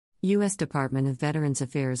U.S. Department of Veterans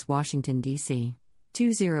Affairs, Washington, D.C.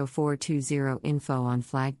 20420 Info on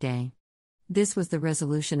Flag Day. This was the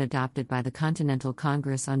resolution adopted by the Continental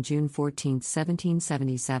Congress on June 14,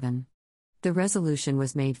 1777. The resolution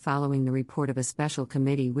was made following the report of a special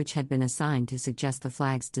committee which had been assigned to suggest the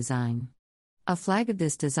flag's design. A flag of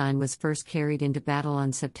this design was first carried into battle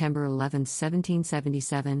on September 11,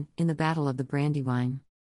 1777, in the Battle of the Brandywine.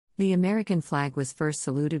 The American flag was first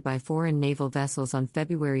saluted by foreign naval vessels on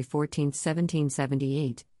February 14,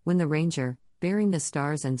 1778, when the Ranger, bearing the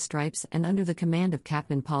Stars and Stripes and under the command of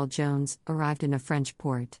Captain Paul Jones, arrived in a French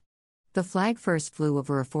port. The flag first flew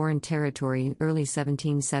over a foreign territory in early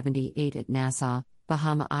 1778 at Nassau,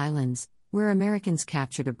 Bahama Islands, where Americans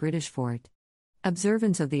captured a British fort.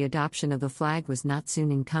 Observance of the adoption of the flag was not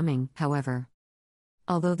soon in coming, however.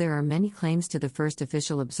 Although there are many claims to the first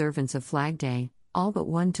official observance of Flag Day, all but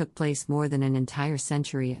one took place more than an entire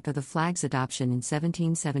century after the flag's adoption in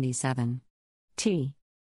 1777.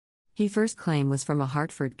 He first claim was from a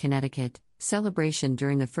Hartford, Connecticut, celebration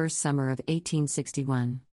during the first summer of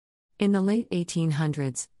 1861. In the late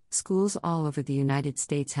 1800s, schools all over the United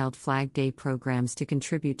States held Flag Day programs to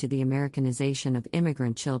contribute to the Americanization of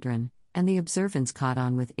immigrant children, and the observance caught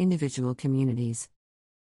on with individual communities.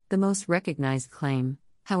 The most recognized claim,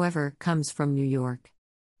 however, comes from New York.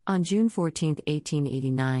 On June 14,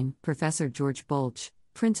 1889, Professor George Bolch,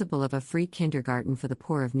 principal of a free kindergarten for the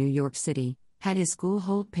poor of New York City, had his school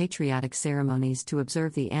hold patriotic ceremonies to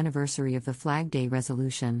observe the anniversary of the Flag Day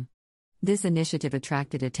resolution. This initiative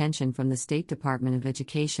attracted attention from the State Department of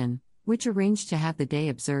Education, which arranged to have the day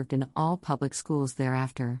observed in all public schools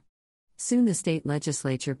thereafter. Soon the state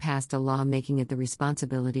legislature passed a law making it the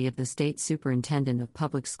responsibility of the state superintendent of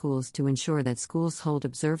public schools to ensure that schools hold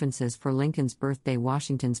observances for Lincoln's birthday,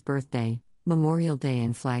 Washington's birthday, Memorial Day,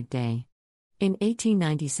 and Flag Day. In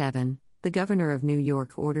 1897, the governor of New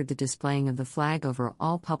York ordered the displaying of the flag over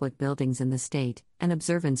all public buildings in the state, an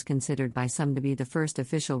observance considered by some to be the first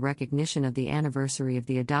official recognition of the anniversary of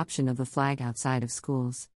the adoption of the flag outside of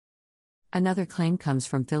schools. Another claim comes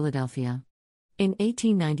from Philadelphia. In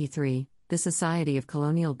 1893, the Society of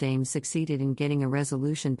Colonial Dames succeeded in getting a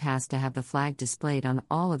resolution passed to have the flag displayed on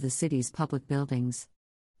all of the city's public buildings.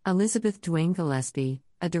 Elizabeth Duane Gillespie,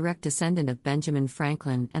 a direct descendant of Benjamin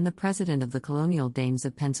Franklin and the president of the Colonial Dames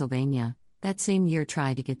of Pennsylvania, that same year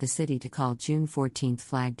tried to get the city to call June 14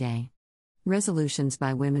 Flag Day. Resolutions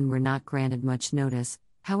by women were not granted much notice,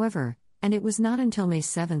 however, and it was not until May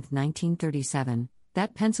 7, 1937,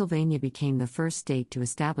 that Pennsylvania became the first state to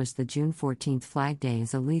establish the June 14 Flag Day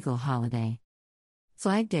as a legal holiday.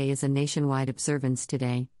 Flag Day is a nationwide observance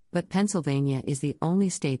today, but Pennsylvania is the only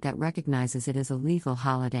state that recognizes it as a legal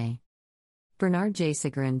holiday. Bernard J.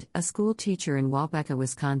 Sigrand, a school teacher in Wabeka,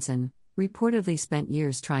 Wisconsin, reportedly spent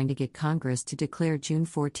years trying to get Congress to declare June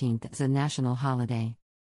 14 as a national holiday.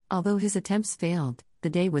 Although his attempts failed, the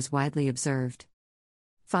day was widely observed.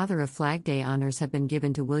 Father of Flag Day honors have been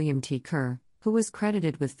given to William T. Kerr, who was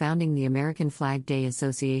credited with founding the American Flag Day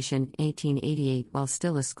Association in 1888 while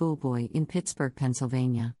still a schoolboy in Pittsburgh,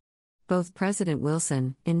 Pennsylvania. Both President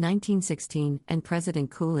Wilson, in 1916, and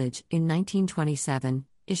President Coolidge, in 1927,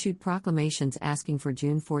 issued proclamations asking for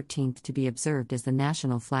June 14 to be observed as the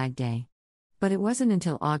National Flag Day. But it wasn't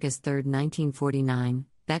until August 3, 1949,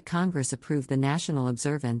 that Congress approved the national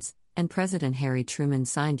observance, and President Harry Truman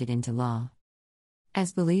signed it into law.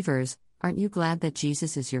 As believers, aren't you glad that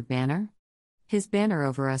Jesus is your banner? His banner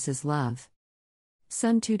over us is love.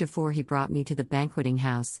 Psalm 2-4 He brought me to the banqueting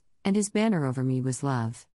house, and his banner over me was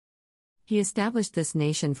love. He established this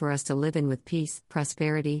nation for us to live in with peace,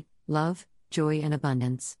 prosperity, love, joy, and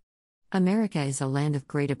abundance. America is a land of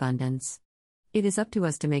great abundance. It is up to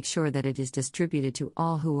us to make sure that it is distributed to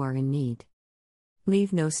all who are in need.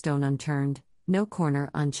 Leave no stone unturned, no corner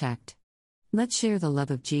unchecked. Let's share the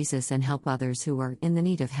love of Jesus and help others who are in the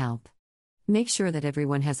need of help. Make sure that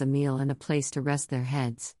everyone has a meal and a place to rest their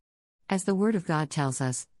heads. As the Word of God tells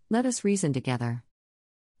us, let us reason together.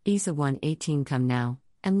 Isa 1:18 Come now,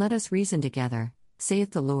 and let us reason together,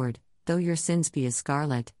 saith the Lord, though your sins be as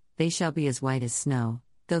scarlet, they shall be as white as snow,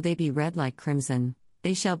 though they be red like crimson,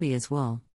 they shall be as wool.